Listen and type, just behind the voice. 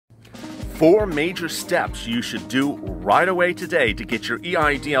4 major steps you should do right away today to get your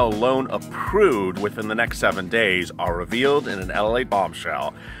EIDL loan approved within the next 7 days are revealed in an LALATE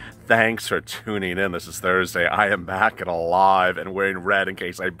bombshell. Thanks for tuning in. This is Thursday. I am back and alive and wearing red in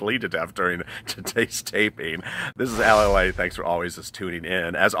case I bleed to death during today's taping. This is LALATE. Thanks for always just tuning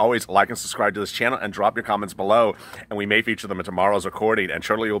in. As always, like and subscribe to this channel and drop your comments below, and we may feature them in tomorrow's recording. And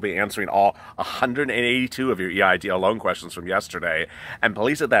shortly we'll be answering all 182 of your EIDL loan questions from yesterday. And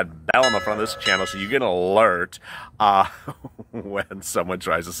please hit that bell on the front of this channel so you get an alert when someone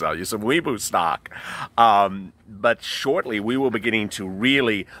tries to sell you some Weeboo stock. But shortly, we will be getting to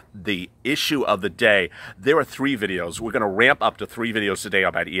really the issue of the day. There are 3 videos. We're going to ramp up to 3 videos today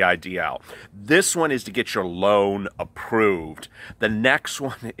about EIDL. This one is to get your loan approved. The next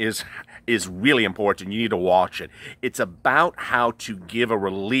one is really important. You need to watch it. It's about how to give a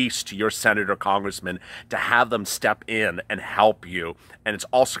release to your senator, congressman, to have them step in and help you. And it's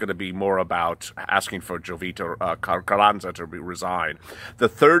also going to be more about asking for Jovita Caranza to resign. The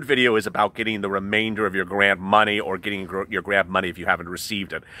third video is about getting the remainder of your grant money, or getting your grant money if you haven't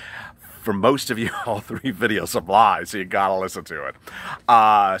received it. For most of you, all 3 videos apply, so you gotta listen to it.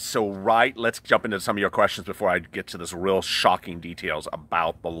 Let's jump into some of your questions before I get to this real shocking details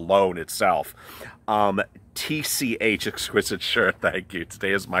about the loan itself. TCH exquisite shirt, thank you.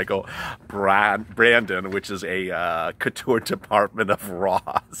 Today is Michael Brandon, which is a couture department of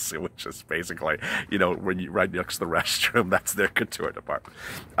Ross, which is basically, you know, when you right next to the restroom, that's their couture department.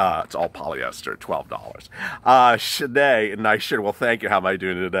 It's all polyester, $12. Shanae, nice shirt. Well, thank you. How am I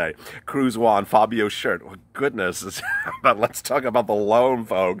doing today? Cruz Juan, Fabio shirt. Well, goodness, but let's talk about the loan,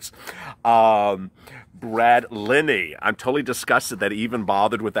 folks. Brad Linney, I'm totally disgusted that he even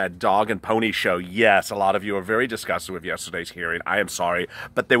bothered with that dog and pony show. Yes, a lot of you are very disgusted with yesterday's hearing. I am sorry,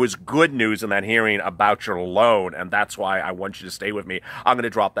 but there was good news in that hearing about your loan, and that's why I want you to stay with me. I'm going to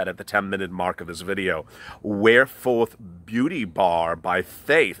drop that at the 10-minute mark of this video. Wearforth Beauty Bar by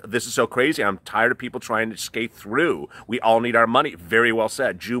Faith. This is so crazy. I'm tired of people trying to skate through. We all need our money. Very well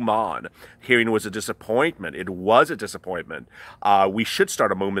said. Juman. Hearing was a disappointment. It was a disappointment. We should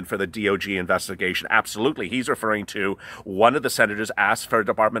start a movement for the DOJ investigation. Absolutely. He's referring to one of the senators asked for a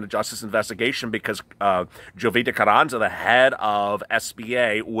Department of Justice investigation because Jovita Caranza, the head of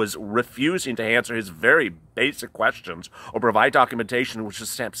SBA, was refusing to answer his very basic questions or provide documentation which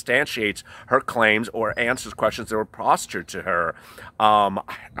substantiates her claims or answers questions that were postured to her.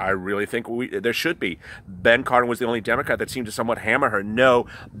 I really think there should be. Ben Cardin was the only Democrat that seemed to somewhat hammer her. No,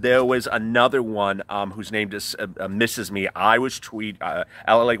 there was another one whose name is Mrs. Me.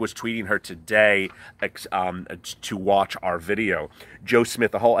 LALATE was tweeting her today to watch our video. Joe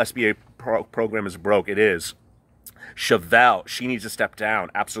Smith, the whole SBA program is broke. It is. Chevelle, she needs to step down.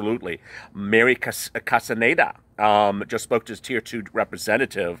 Absolutely. Mary Casaneda just spoke to his Tier 2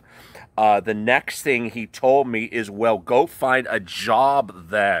 representative. The next thing he told me is, well, go find a job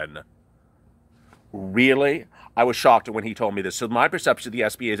then. Really? I was shocked when he told me this. So my perception of the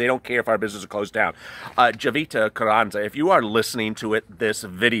SBA is they don't care if our business is closed down. Jovita Caranza, if you are listening to this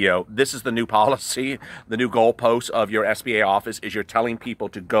video, this is the new policy, the new goalpost of your SBA office is you're telling people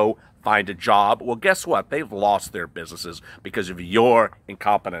to go find a job. Well, guess what? They've lost their businesses because of your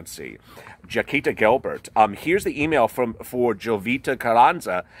incompetency. Jaquita Gilbert, here's the email for Jovita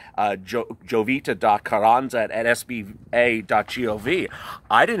Caranza, jovita.caranza at SBA.GOV.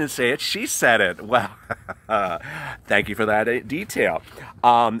 I didn't say it, she said it. Well, thank you for that detail.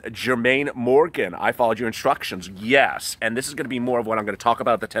 Jermaine Morgan, I followed your instructions. Yes, and this is going to be more of what I'm going to talk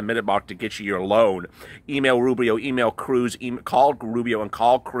about at the 10-minute mark to get you your loan. Email Rubio, email Cruz, call Rubio and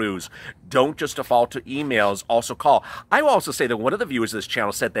call Cruz. Don't just default to emails, also call. I will also say that one of the viewers of this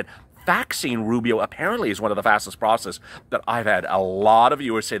channel said that faxing Rubio apparently is one of the fastest processes, but I've had a lot of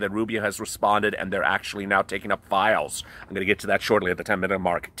viewers say that Rubio has responded and they're actually now taking up files. I'm going to get to that shortly at the 10-minute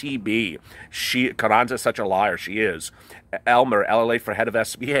mark. TB, Caranza is such a liar. She is. Elmer, LALATE for head of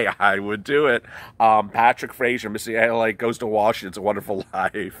SBA. I would do it. Patrick Frazier, Mr. LALATE goes to Washington. It's a wonderful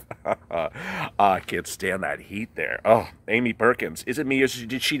life. I can't stand that heat there. Oh, Amy Perkins. Is it me or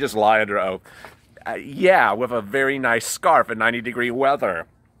did she just lie under oath? Yeah, with a very nice scarf in 90-degree weather.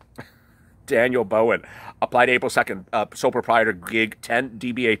 Daniel Bowen, applied April 2nd, sole proprietor gig, 10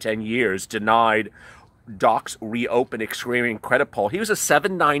 DBA 10 years, denied, docs reopen, experiencing credit pull. He was a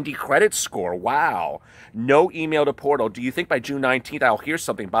 790 credit score. Wow. No email to portal. Do you think by June 19th I'll hear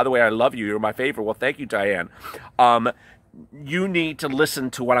something? By the way, I love you. You're my favorite. Well, thank you, Diane. you need to listen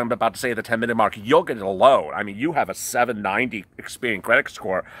to what I'm about to say at the 10-minute mark. You'll get a loan. I mean, you have a 790 Experian credit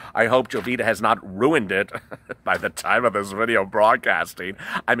score. I hope Jovita has not ruined it by the time of this video broadcasting.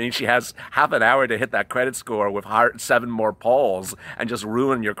 I mean, she has half an hour to hit that credit score with 7 more polls and just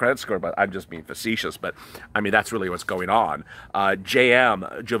ruin your credit score. But I'm just being facetious. But, I mean, that's really what's going on.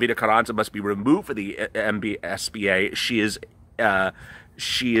 Jovita Caranza must be removed for the SBA.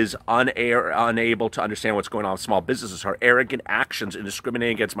 She is unable to understand what's going on with small businesses. Her arrogant actions in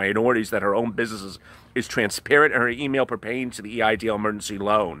discriminating against minorities that her own businesses is transparent in her email pertaining to the EIDL emergency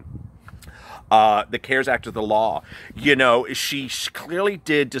loan. The CARES Act of the law. You know, she clearly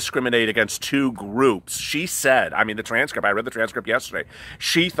did discriminate against 2 groups. She said, I mean, the transcript, I read the transcript yesterday.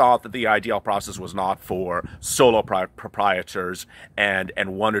 She thought that the EIDL process was not for solo proprietors and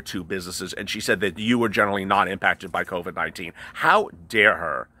 1 or 2 businesses. And she said that you were generally not impacted by COVID-19. How dare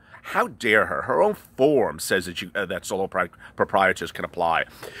her? How dare her? Her own form says that that solo proprietors can apply.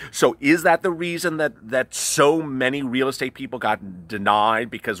 So is that the reason that so many real estate people got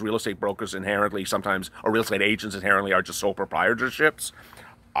denied, because real estate brokers inherently sometimes, or real estate agents inherently, are just sole proprietorships?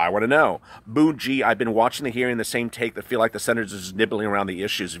 I want to know. Boo G, I've been watching the hearing, the same take that feel like the senators is nibbling around the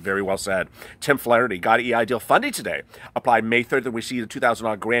issues. Very well said. Tim Flaherty, got EIDL funding today. Applied May 3rd and received a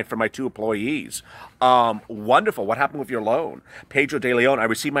 $2,000 grant for my 2 employees. Wonderful. What happened with your loan? Pedro De Leon, I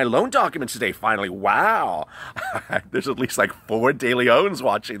received my loan documents today, finally. Wow. There's at least like 4 De Leons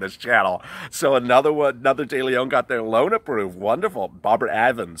watching this channel. So another De Leon got their loan approved. Wonderful.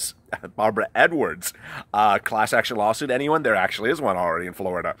 Barbara Edwards, class action lawsuit. Anyone? There actually is one already in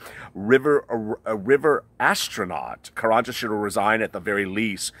Florida. River astronaut. Caranza should resign at the very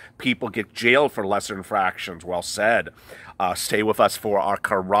least. People get jailed for lesser infractions. Well said. Stay with us for our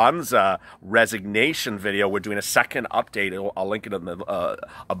Caranza resignation video. We're doing a second update. I'll link it in the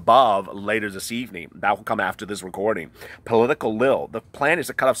above later this evening. That will come after this recording. Political Lil. The plan is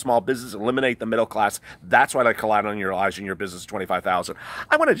to cut off small business, eliminate the middle class. That's why they collateralizing your business $25,000.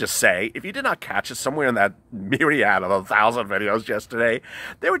 I want to just say, if you did not catch it somewhere in that myriad of 1,000 videos yesterday,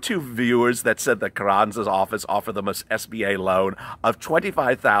 there were 2 viewers that said that Caranza's office offered them an SBA loan of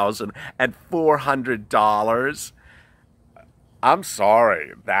 $25,400. I'm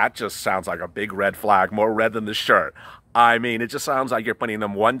sorry, that just sounds like a big red flag, more red than the shirt. I mean, it just sounds like you're putting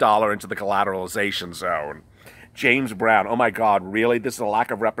them $1 into the collateralization zone. James Brown, oh my God, really? This is a lack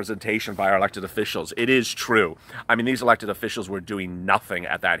of representation by our elected officials. It is true. I mean, these elected officials were doing nothing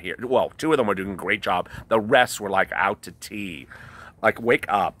at that here. Well, 2 of them were doing a great job. The rest were like out to tea. Like, wake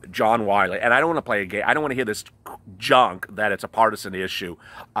up, John Wiley. And I don't want to play a game. I don't want to hear this junk that it's a partisan issue.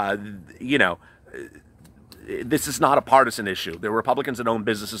 You know, this is not a partisan issue. There are Republicans that own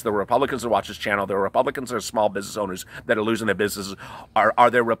businesses. There are Republicans that watch this channel. There are Republicans that are small business owners that are losing their businesses.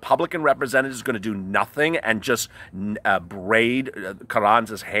 Are there Republican representatives going to do nothing and just braid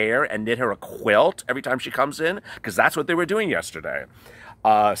Caranza's hair and knit her a quilt every time she comes in? Because that's what they were doing yesterday.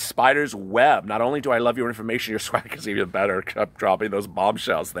 Spider's Web. Not only do I love your information, your swag is even better. Keep dropping those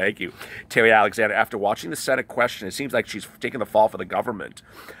bombshells. Thank you. Terry Alexander. After watching the Senate question, it seems like she's taking the fall for the government.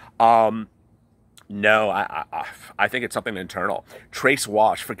 No, I think it's something internal. Trace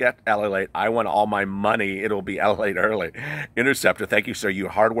Wash, forget LALATE. I want all my money. It'll be LALATE early. Interceptor, thank you, sir. Your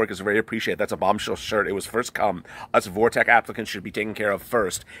hard work is very appreciated. That's a Bombshell shirt. It was first come. Us Vortec applicants should be taken care of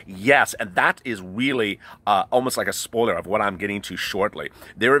first. Yes, and that is really almost like a spoiler of what I'm getting to shortly.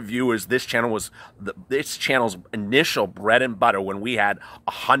 There are viewers. This channel's initial bread and butter when we had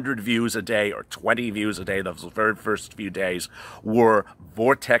 100 views a day or 20 views a day, those very first few days, were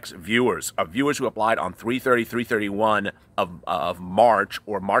Vortex viewers, viewers who applied on 3/30, 3/31 of March,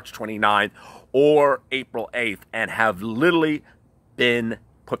 or March 29th, or April 8th, and have literally been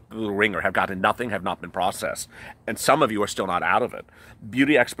put through the ringer, have gotten nothing, have not been processed. And some of you are still not out of it.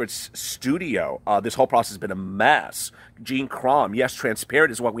 Beauty Experts Studio, this whole process has been a mess. Jean Crom, yes,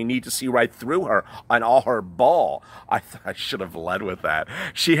 transparent is what we need to see right through her on all her bull. I should have led with that.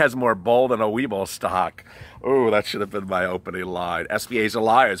 She has more bull than a Weeble stock. Oh, that should have been my opening line. SBA's a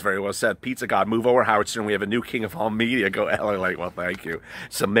liar, is very well said. Pizza God, move over, Howard Stern. We have a new king of all media. Go LALATE. Well, thank you.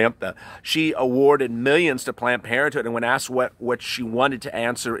 Samantha, she awarded millions to Planned Parenthood, and when asked what she wanted to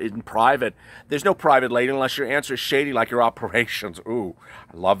answer in private, there's no private lady unless your answer is shady like your operations. Ooh,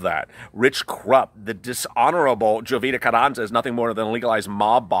 I love that. Rich Krupp, the dishonorable Jovita Caranza is nothing more than a legalized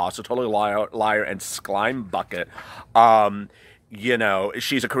mob boss, a totally liar and slime bucket. You know,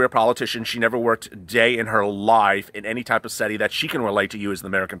 she's a career politician. She never worked a day in her life in any type of setting that she can relate to you as the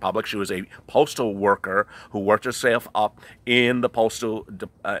American public. She was a postal worker who worked herself up in the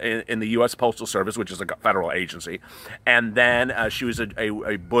in the U.S. Postal Service, which is a federal agency, and then she was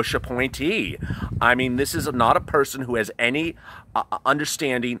a Bush appointee. I mean, this is not a person who has any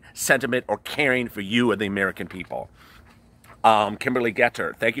understanding, sentiment, or caring for you and the American people. Kimberly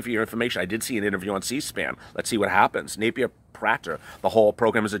Getter, thank you for your information. I did see an interview on C-SPAN. Let's see what happens. Napier Prater, the whole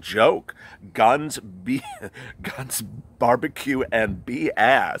program is a joke. Guns, barbecue, and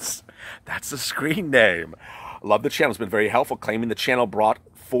BS. That's the screen name. Love the channel. It's been very helpful. Claiming the channel brought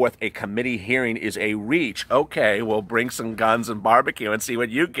forth a committee hearing is a reach. Okay, we'll bring some guns and barbecue and see what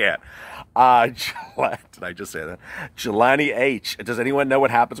you get. Did I just say that? Jelani H. Does anyone know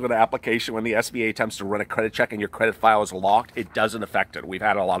what happens with an application when the SBA attempts to run a credit check and your credit file is locked? It doesn't affect it. We've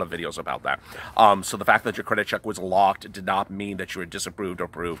had a lot of videos about that. So the fact that your credit check was locked did not mean that you were disapproved or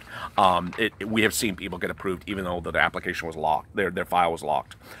approved. We have seen people get approved even though the application was locked. Their file was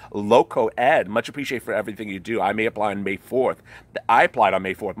locked. Loco Ed, much appreciated for everything you do. I may apply on May 4th. I applied on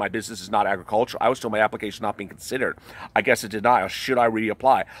May 4th. My business is not agricultural. I was told my application not being considered. I guess a denial. Should I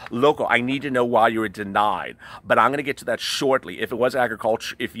reapply? Loco, I need to know why you were denied, but I'm going to get to that shortly. If it was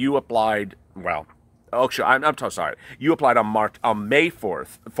agriculture, if you applied, well, oh sure, I'm sorry. You applied on May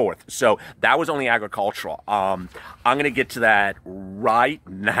 4th, so that was only agricultural. I'm going to get to that right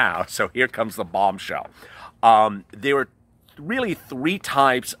now. So here comes the bombshell. There were really three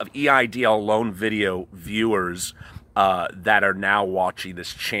types of EIDL loan video viewers that are now watching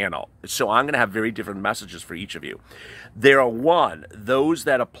this channel. So I'm going to have very different messages for each of you. There are one, those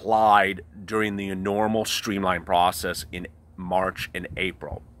that applied during the normal streamline process in March and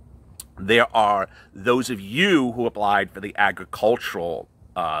April. There are those of you who applied for the agricultural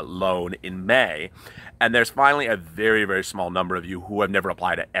loan in May. And there's finally a very, very small number of you who have never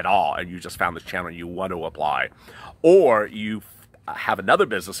applied at all, and you just found this channel and you want to apply. Or you have another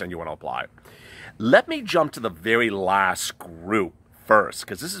business and you want to apply. Let me jump to the very last group first,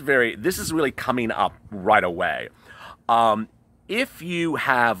 because this is really coming up right away. If you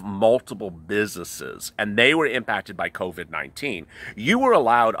have multiple businesses and they were impacted by COVID-19, you were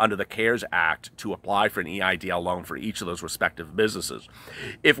allowed under the CARES Act to apply for an EIDL loan for each of those respective businesses.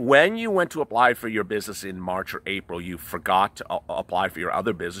 If when you went to apply for your business in March or April, you forgot to apply for your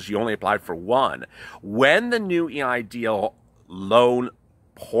other business, you only applied for one. When the new EIDL loan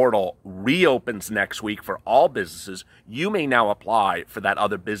portal reopens next week for all businesses, you may now apply for that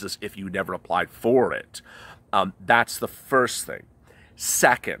other business if you never applied for it. That's the first thing.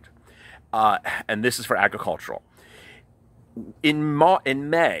 Second, and this is for agricultural. In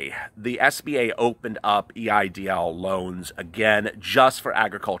May, the SBA opened up EIDL loans again just for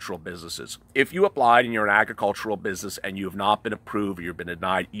agricultural businesses. If you applied and you're an agricultural business and you have not been approved or you've been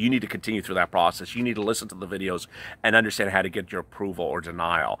denied, you need to continue through that process. You need to listen to the videos and understand how to get your approval or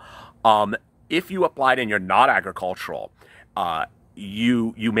denial. If you applied and you're not agricultural,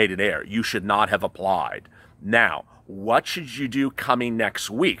 you made an error. You should not have applied. Now, what should you do coming next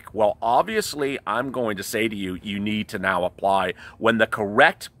week? Well, obviously, I'm going to say to you, you need to now apply when the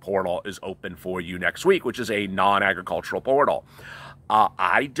correct portal is open for you next week, which is a non-agricultural portal.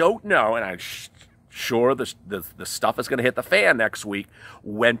 I don't know, and I'm sure the stuff is going to hit the fan next week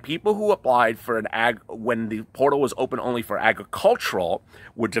when people who applied for when the portal was open only for agricultural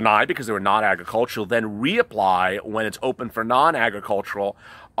were denied because they were not agricultural, then reapply when it's open for non-agricultural.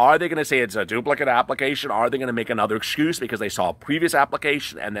 Are they going to say it's a duplicate application? Are they going to make another excuse because they saw a previous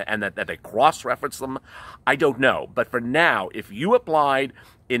application and that they cross-reference them? I don't know. But for now, if you applied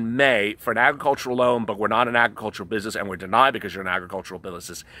in May for an agricultural loan, but we're not an agricultural business and we're denied because you're an agricultural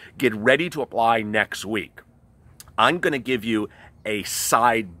business, get ready to apply next week. I'm going to give you a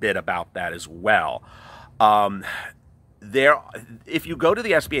side bit about that as well. If you go to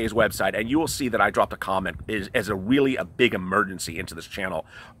the SBA's website, and you will see that I dropped a comment as a big emergency into this channel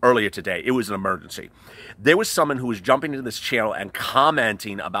earlier today. It was an emergency. There was someone who was jumping into this channel and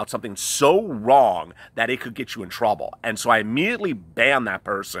commenting about something so wrong that it could get you in trouble. And so I immediately banned that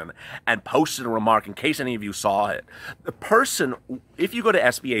person and posted a remark in case any of you saw it. The person, if you go to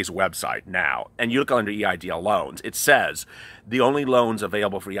SBA's website now and you look under EIDL loans, it says the only loans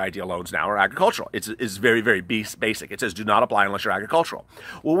available for EIDL loans now are agricultural. It's very, very basic. It says do not apply unless you're agricultural.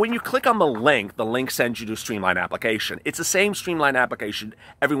 Well, when you click on the link sends you to a streamline application. It's the same streamline application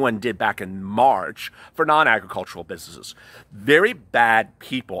everyone did back in March for non-agricultural businesses. Very bad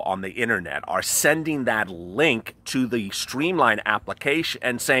people on the internet are sending that link to the streamline application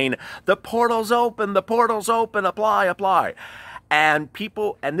and saying, the portal's open, apply. And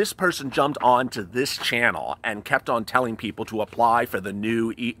this person jumped onto this channel and kept on telling people to apply for the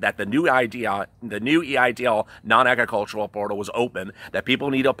new EIDL non-agricultural portal was open, that people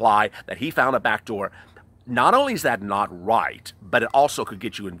need to apply, that he found a backdoor. Not only is that not right, but it also could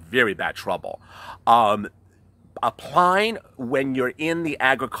get you in very bad trouble. Applying when you're in the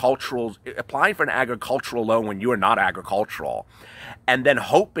applying for an agricultural loan when you are not agricultural, and then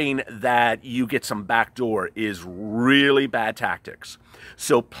hoping that you get some backdoor is really bad tactics.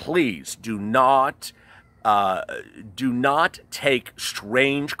 So please do not take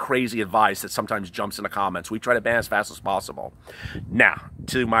strange, crazy advice that sometimes jumps in the comments. We try to ban as fast as possible. Now,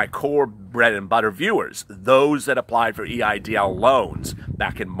 to my core bread and butter viewers, those that applied for EIDL loans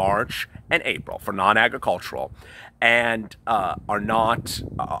back in March and April for non-agricultural and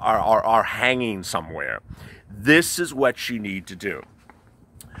are hanging somewhere, this is what you need to do.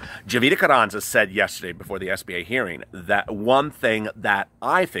 Jovita Caranza said yesterday before the SBA hearing that one thing that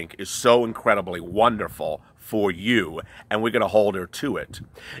I think is so incredibly wonderful for you, and we're going to hold her to it.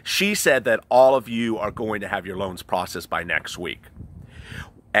 She said that all of you are going to have your loans processed by next week.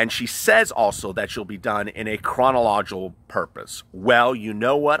 And she says also that she'll be done in a chronological purpose. Well, you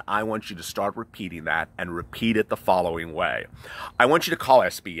know what? I want you to start repeating that and repeat it the following way. I want you to call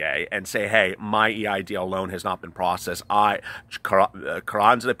SBA and say, hey, my EIDL loan has not been processed.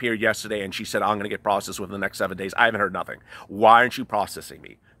 Caranza appeared yesterday and she said, I'm going to get processed within the next 7 days. I haven't heard nothing. Why aren't you processing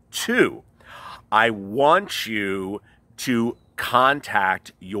me? 2, I want you to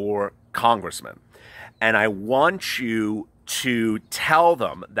contact your congressman. And I want you to tell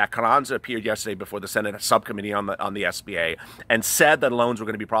them that Caranza appeared yesterday before the Senate subcommittee on the SBA and said that loans were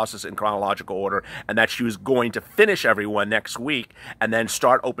going to be processed in chronological order and that she was going to finish everyone next week and then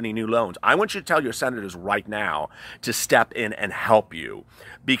start opening new loans. I want you to tell your senators right now to step in and help you,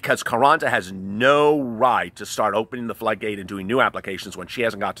 because Caranza has no right to start opening the floodgate and doing new applications when she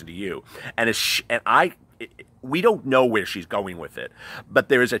hasn't gotten to you. We don't know where she's going with it, but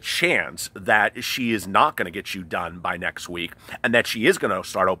there is a chance that she is not going to get you done by next week and that she is going to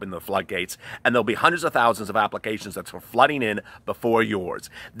start opening the floodgates, and there'll be hundreds of thousands of applications that are flooding in before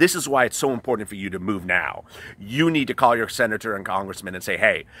yours. This is why it's so important for you to move now. You need to call your senator and congressman and say,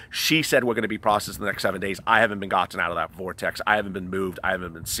 hey, she said we're going to be processed in the next 7 days. I haven't been gotten out of that vortex. I haven't been moved. I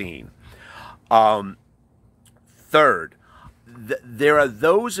haven't been seen. Third, there are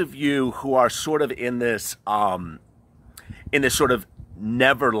those of you who are sort of in this sort of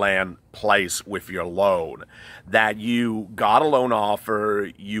Neverland place with your loan, that you got a loan offer,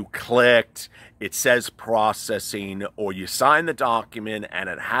 you clicked, it says processing, or you signed the document and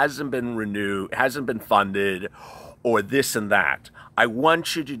it hasn't been renewed, hasn't been funded, or this and that. I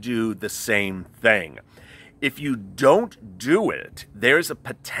want you to do the same thing. If you don't do it, there's a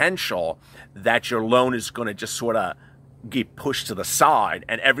potential that your loan is going to just sort of get pushed to the side,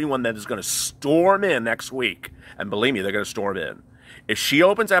 and everyone that is going to storm in next week, and believe me, they're going to storm in. If she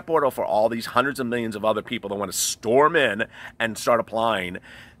opens that portal for all these hundreds of millions of other people that want to storm in and start applying,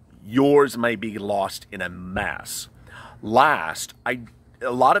 yours may be lost in a mess. Last, a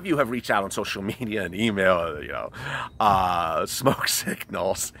lot of you have reached out on social media and email, smoke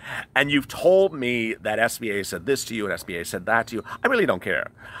signals, and you've told me that SBA said this to you and SBA said that to you. I really don't care.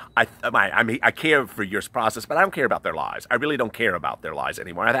 I care for your process, but I don't care about their lies. I really don't care about their lies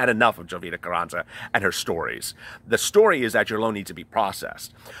anymore. I've had enough of Jovita Caranza and her stories. The story is that your loan needs to be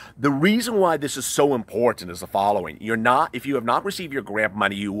processed. The reason why this is so important is the following. If you have not received your grant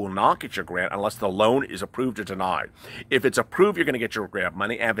money, you will not get your grant unless the loan is approved or denied. If it's approved, you're going to get your grant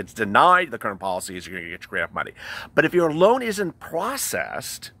money, and if it's denied, the current policy is you're going to get your grant money. But if your loan isn't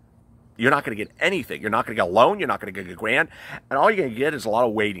processed, you're not going to get anything. You're not going to get a loan. You're not going to get a grant. And all you're going to get is a lot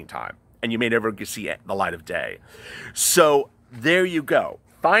of waiting time. And you may never see the light of day. So there you go.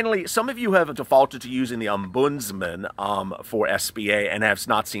 Finally, some of you have defaulted to using the ombudsman for SBA and have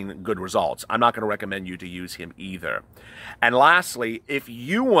not seen good results. I'm not going to recommend you to use him either. And lastly, if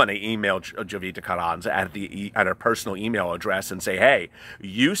you want to email Jovita Caranza at her personal email address and say, hey,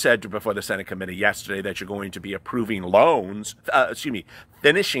 you said before the Senate committee yesterday that you're going to be approving loans,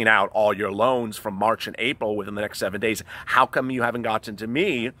 finishing out all your loans from March and April within the next 7 days. How come you haven't gotten to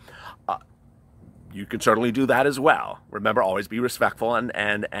me? You can certainly do that as well. Remember, always be respectful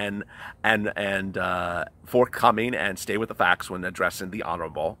and forthcoming, and stay with the facts when addressing the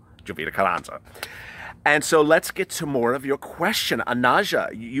Honorable Jovita Caranza. And so let's get to more of your question. Anaja,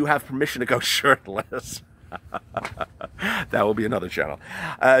 you have permission to go shirtless. That will be another channel.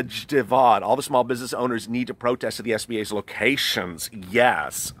 Devon, all the small business owners need to protest at the SBA's locations.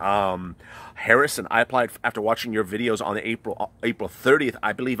 Yes. Harrison, I applied after watching your videos on April 30th.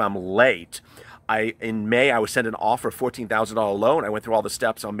 I believe I'm late. In May, I was sent an offer, $14,000 loan. I went through all the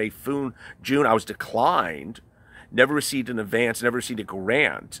steps. On May, June, I was declined. Never received an advance, never received a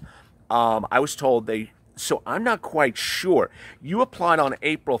grant. I was told so I'm not quite sure. You applied on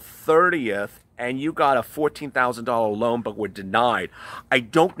April 30th, and you got a $14,000 loan, but were denied. I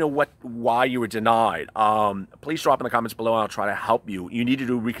don't know why you were denied. Please drop in the comments below, and I'll try to help you. You need to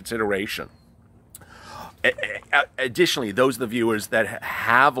do reconsideration. Additionally, those are the viewers that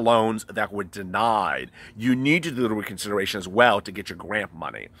have loans that were denied. You need to do the reconsideration as well to get your grant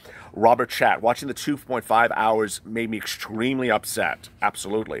money. Robert Chat, watching the 2.5 hours made me extremely upset.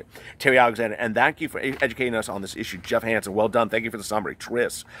 Absolutely. Terry Alexander, and thank you for educating us on this issue. Jeff Hansen, well done. Thank you for the summary.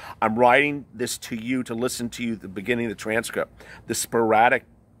 Tris, I'm writing this to you to listen to you at the beginning of the transcript. The sporadic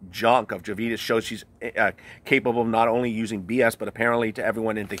junk of Jovita shows she's capable of not only using BS, but apparently to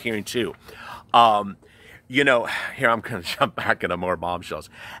everyone into hearing too. You know, here I'm going to jump back into more bombshells.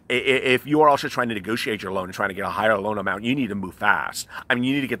 If you are also trying to negotiate your loan and trying to get a higher loan amount, you need to move fast. I mean,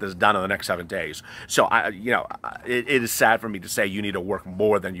 you need to get this done in the next 7 days. So, it is sad for me to say you need to work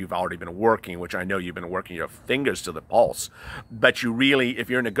more than you've already been working, which I know you've been working your fingers to the pulse. But you really, if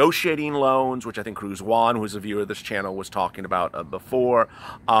you're negotiating loans, which I think Cruz Juan, who's a viewer of this channel, was talking about before,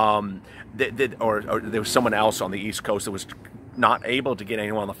 or there was someone else on the East Coast that was not able to get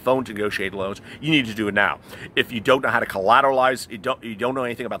anyone on the phone to negotiate loans, you need to do it now. If you don't know how to collateralize, you don't know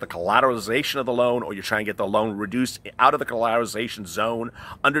anything about the collateralization of the loan, or you're trying to get the loan reduced out of the collateralization zone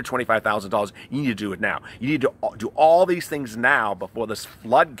under $25,000, you need to do it now. You need to do all these things now before this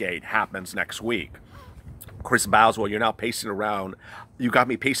floodgate happens next week. Chris Boswell, you're now pacing around. You got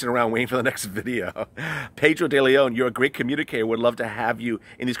me pacing around waiting for the next video. Pedro De Leon, you're a great communicator. Would love to have you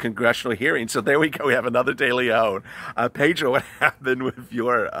in these congressional hearings. So there we go. We have another De Leon. Pedro, what happened with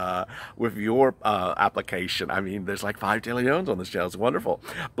your application? I mean, there's like 5 De Leons on this channel. It's wonderful.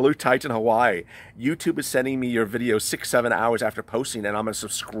 Blue Titan Hawaii, YouTube is sending me your video 6-7 hours after posting, and I'm a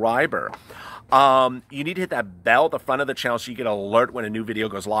subscriber. You need to hit that bell at the front of the channel so you get an alert when a new video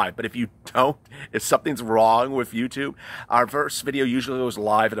goes live. But if you don't, if something's wrong with YouTube, our first video usually goes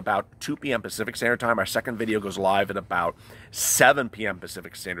live at about 2 p.m. Pacific Standard Time. Our second video goes live at about 7 p.m.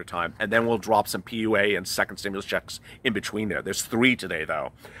 Pacific Standard Time. And then we'll drop some PUA and second stimulus checks in between there. There's 3 today,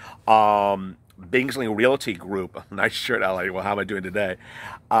 though. Bingsley Realty Group, nice shirt, LA. Well, how am I doing today?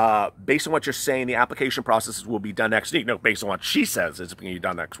 Based on what you're saying, the application processes will be done next week. No, based on what she says, it's going to be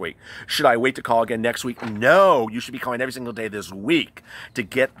done next week. Should I wait to call again next week? No, you should be calling every single day this week to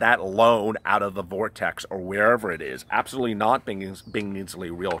get that loan out of the vortex or wherever it is. Absolutely not, Bingsley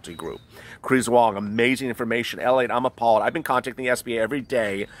Realty Group. Chris Wong, amazing information. LA, I'm appalled. I've been contacting the SBA every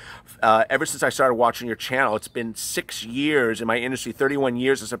day ever since I started watching your channel. It's been 6 years in my industry, 31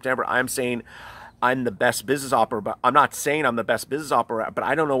 years in September. I'm saying I'm the best business operator, but I'm not saying I'm the best business operator, but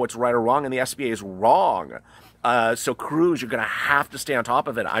I don't know what's right or wrong, and the SBA is wrong. So Cruz, you're going to have to stay on top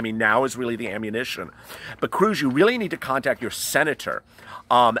of it. I mean, now is really the ammunition. But Cruz, you really need to contact your senator.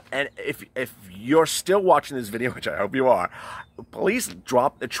 And if you're still watching this video, which I hope you are, please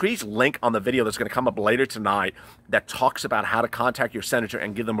drop the trees link on the video that's going to come up later tonight that talks about how to contact your senator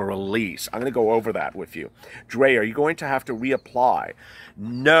and give them a release. I'm going to go over that with you. Dre, are you going to have to reapply?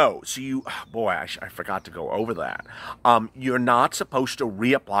 No. So you, boy, I forgot to go over that. You're not supposed to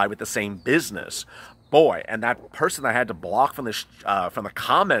reapply with the same business. Boy, and that person I had to block from the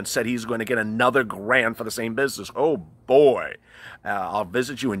comments said he's going to get another grant for the same business. Oh, boy. I'll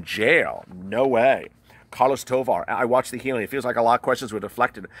visit you in jail. No way. Carlos Tovar, I watched the hearing. It feels like a lot of questions were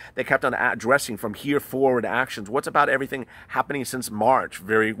deflected. They kept on addressing from here forward actions. What's about everything happening since March?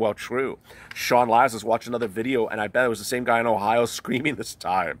 Very well true. Sean Lazarus watched another video, and I bet it was the same guy in Ohio screaming this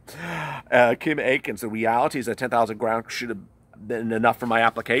time. Kim Akins, the reality is that 10,000 grant should have been enough for my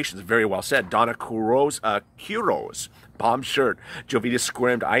applications. Very well said. Donna Kuros, bomb shirt. Jovita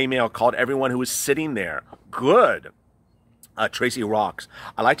squirmed. I emailed, called everyone who was sitting there. Good. Tracy Rocks.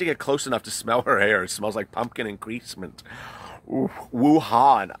 I like to get close enough to smell her hair. It smells like pumpkin increasement.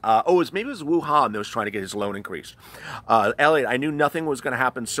 Wuhan. Maybe it was Wuhan that was trying to get his loan increased. Elliot, I knew nothing was going to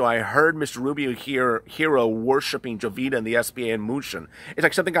happen, so I heard Mr. Rubio hero worshiping Jovita and the SBA and Motion. It's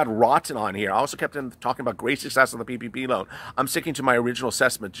like something got rotten on here. I also kept talking about great success on the PPP loan. I'm sticking to my original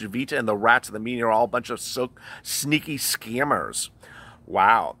assessment. Jovita and the rats of the media are all a bunch of sneaky scammers.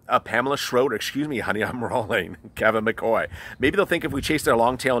 Wow. Pamela Schroeder, excuse me, honey, I'm rolling. Kevin McCoy. Maybe they'll think if we chase their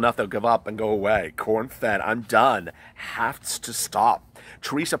long tail enough, they'll give up and go away. Corn fed, I'm done. Has to stop.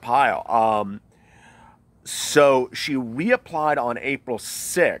 Teresa Pyle. So she reapplied on April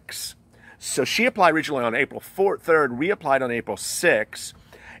 6th. So she applied originally on April 3rd, reapplied on April 6th,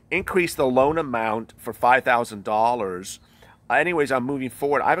 increased the loan amount for $5,000. Anyways, I'm moving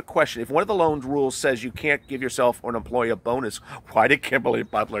forward. I have a question. If one of the loan rules says you can't give yourself or an employee a bonus, why did Kimberly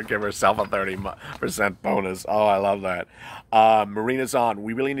Butler give herself a 30% bonus? Oh, I love that. Marina's on.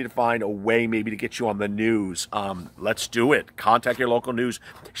 We really need to find a way maybe to get you on the news. Let's do it. Contact your local news.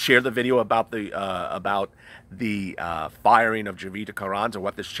 Share the video about the firing of Jovita Caranza,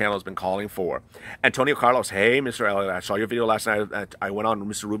 what this channel has been calling for. Antonio Carlos, hey, Mr. Elliott, I saw your video last night. I went on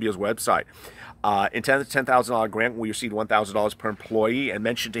Mr. Rubio's website. Intended $10,000 grant, we received $1,000 per employee, and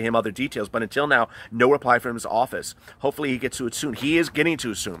mentioned to him other details. But until now, no reply from his office. Hopefully he gets to it soon. He is getting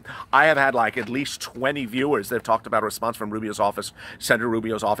to it soon. I have had like at least 20 viewers that have talked about a response from Rubio's office, Senator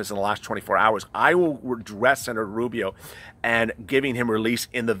Rubio's office in the last 24 hours. I will address Senator Rubio and giving him release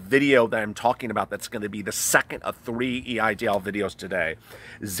in the video that I'm talking about. That's going to be the second of 3 EIDL videos today.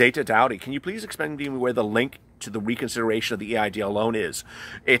 Zeta Dowdy, can you please explain to me where the link to the reconsideration of the EIDL loan is?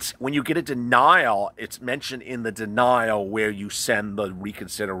 It's when you get a denial, it's mentioned in the denial where you send the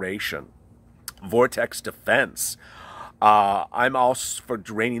reconsideration. Vortex Defense. I'm all for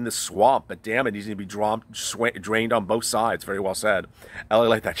draining the swamp, but damn it, he's going to be drained on both sides. Very well said. Ellie,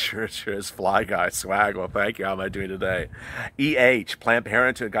 like that shirt sure is fly guy swag. Well, thank you. How am I doing today? EH, Planned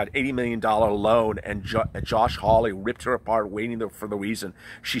Parenthood got $80 million loan, and Josh Hawley ripped her apart waiting for the reason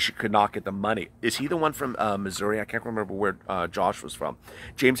she could not get the money. Is he the one from Missouri? I can't remember where Josh was from.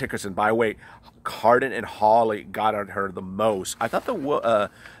 James Hickerson, by the way, Cardin and Hawley got on her the most. I thought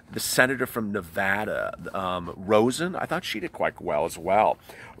the senator from Nevada, Rosen, I thought she did quite well as well.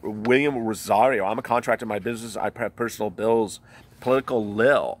 William Rosario, I'm a contractor in my business. I have personal bills. Political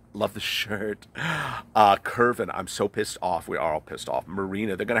Lil, love the shirt. Curvin, I'm so pissed off. We are all pissed off.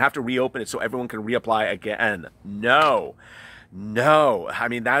 Marina, they're going to have to reopen it so everyone can reapply again. No. No, I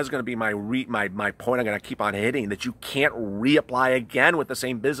mean, that is going to be my point I'm going to keep on hitting, that you can't reapply again with the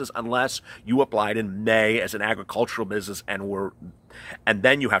same business unless you applied in May as an agricultural business and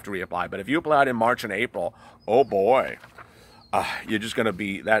then you have to reapply. But if you applied in March and April, oh boy, you're just going to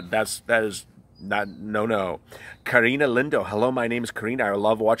be, that is not, no. Karina Lindo, hello, my name is Karina. I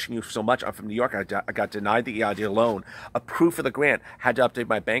love watching you so much. I'm from New York. I got denied the EIDL loan. Approved for the grant. Had to update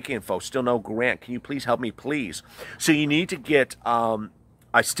my banking info. Still no grant. Can you please help me, please? So you need to get,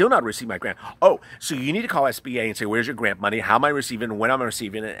 I still not received my grant. Oh, so you need to call SBA and say, where's your grant money? How am I receiving it? When am I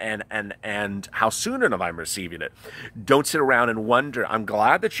receiving it? And how soon am I receiving it? Don't sit around and wonder. I'm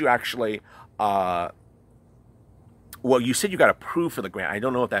glad that you actually, well, you said you got approved for the grant. I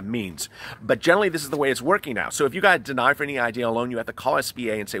don't know what that means. But generally, this is the way it's working now. So if you got denied for any EIDL loan, you have to call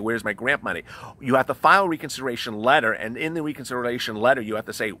SBA and say, where's my grant money? You have to file a reconsideration letter. And in the reconsideration letter, you have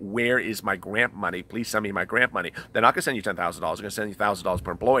to say, where is my grant money? Please send me my grant money. They're not going to send you $10,000. They're going to send you $1,000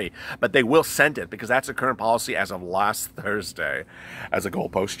 per employee. But they will send it because that's the current policy as of last Thursday as a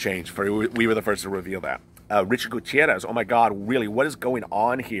goalpost change. We were the first to reveal that. Richard Gutierrez, oh my God, really, what is going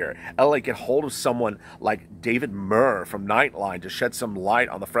on here? LA, get hold of someone like David Murr from Nightline to shed some light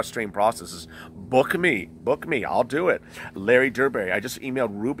on the frustrating processes. Book me, I'll do it. Larry Durberry, I just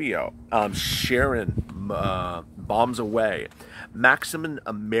emailed Rubio. Sharon, bombs away. Maximum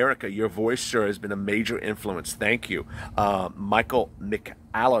America, your voice, sir, has been a major influence. Thank you. Michael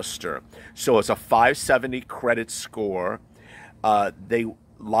McAllister. So it's a 570 credit score.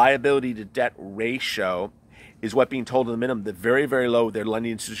 Liability to debt ratio is what being told in the minimum that very, very low their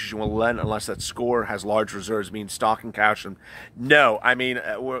lending institution will lend unless that score has large reserves, means stock and cash. And no, I mean,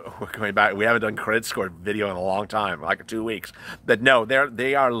 we're going back. We haven't done credit score video in a long time, like 2 weeks. But no,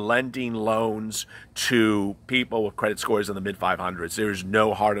 they are lending loans to people with credit scores in the mid-500s. There's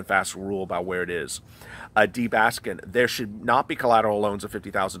no hard and fast rule about where it is. D. Baskin, there should not be collateral loans of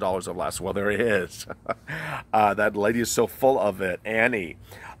 $50,000 or less. Well, there is. That lady is so full of it. Annie.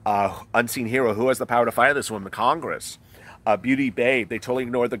 Unseen Hero, who has the power to fire this woman? Congress. Beauty Babe, they totally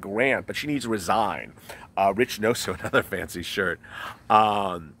ignored the grant, but she needs to resign. Rich Noso, another fancy shirt.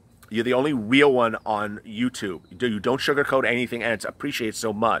 You're the only real one on YouTube. You don't sugarcoat anything, and it's appreciated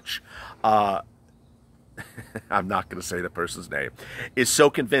so much. I'm not going to say the person's name, is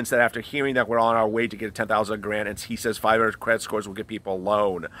so convinced that after hearing that we're on our way to get a $10,000 grant, and he says 500 credit scores will get people a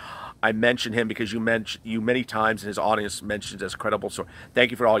loan. I mentioned him because you many times in his audience mentioned as credible source.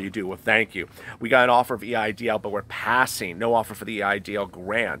 Thank you for all you do. Well, thank you. We got an offer of EIDL, but we're passing. No offer for the EIDL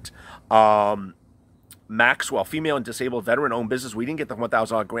grant. Maxwell, female and disabled veteran-owned business. We didn't get the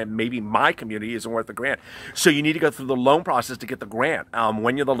 $1,000 grant. Maybe my community isn't worth the grant. So you need to go through the loan process to get the grant.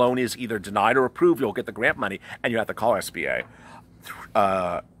 When the loan is either denied or approved, you'll get the grant money, and you have to call SBA.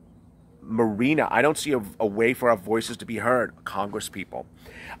 Marina, I don't see a way for our voices to be heard. Congress people.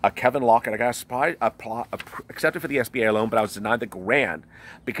 Kevin Lockett, I got accepted for the SBA loan, but I was denied the grant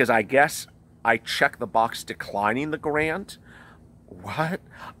because I guess I checked the box declining the grant. What?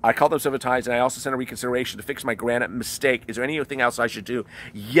 I called them several times, and I also sent a reconsideration to fix my grant mistake. Is there anything else I should do?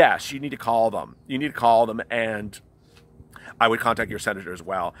 Yes, you need to call them. You need to call them, and I would contact your senator as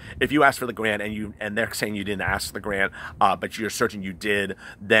well. If you ask for the grant and they're saying you didn't ask for the grant, but you're certain you did,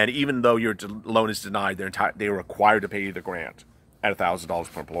 then even though your loan is denied, they're required to pay you the grant at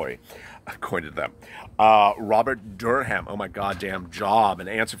 $1,000 per employee, according to them. Robert Durham, oh my goddamn job, an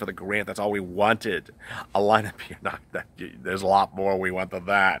answer for the grant. That's all we wanted. A lineup here, there's a lot more we want than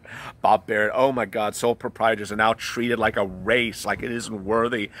that. Bob Barrett, oh my God, sole proprietors are now treated like a race, like it isn't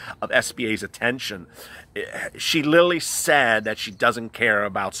worthy of SBA's attention. She literally said that she doesn't care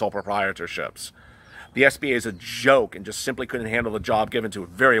about sole proprietorships. The SBA is a joke and just simply couldn't handle the job given to it.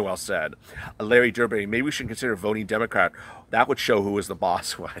 Very well said. Larry Durberry, maybe we should consider voting Democrat. That would show who is the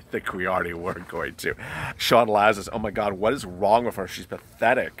boss. Well, I think we already were going to. Sean Lazarus, oh my God, what is wrong with her? She's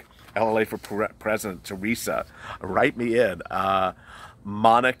pathetic. LLA for President, Teresa, write me in.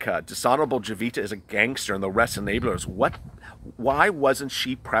 Monica, dishonorable Jovita is a gangster and the rest enablers. What? Why wasn't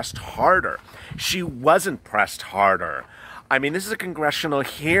she pressed harder? She wasn't pressed harder. I mean, this is a congressional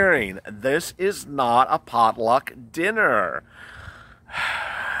hearing. This is not a potluck dinner.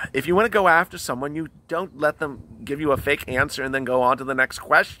 If you want to go after someone, you don't let them give you a fake answer and then go on to the next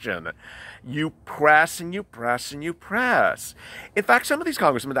question. You press and you press and you press. In fact, some of these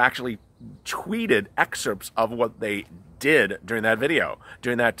congressmen actually tweeted excerpts of what they did during that video,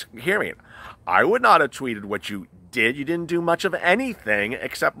 during that hearing. I would not have tweeted what you did. You didn't do much of anything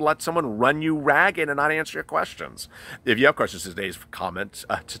except let someone run you ragged and not answer your questions. If you have questions to today's comments,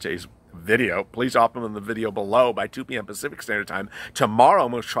 today's video, please drop them in the video below by 2 p.m. Pacific Standard Time. Tomorrow,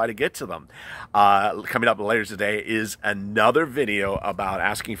 I'm going to try to get to them. Coming up later today is another video about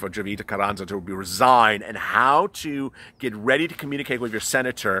asking for Jovita Caranza to resign and how to get ready to communicate with your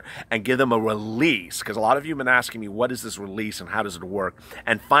senator and give them a release. Because a lot of you have been asking me, what is this release and how does it work?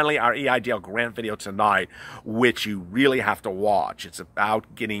 And finally, our EIDL grant video tonight, which you really have to watch. It's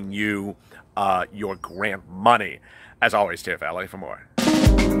about getting you your grant money. As always, stay with LA for more.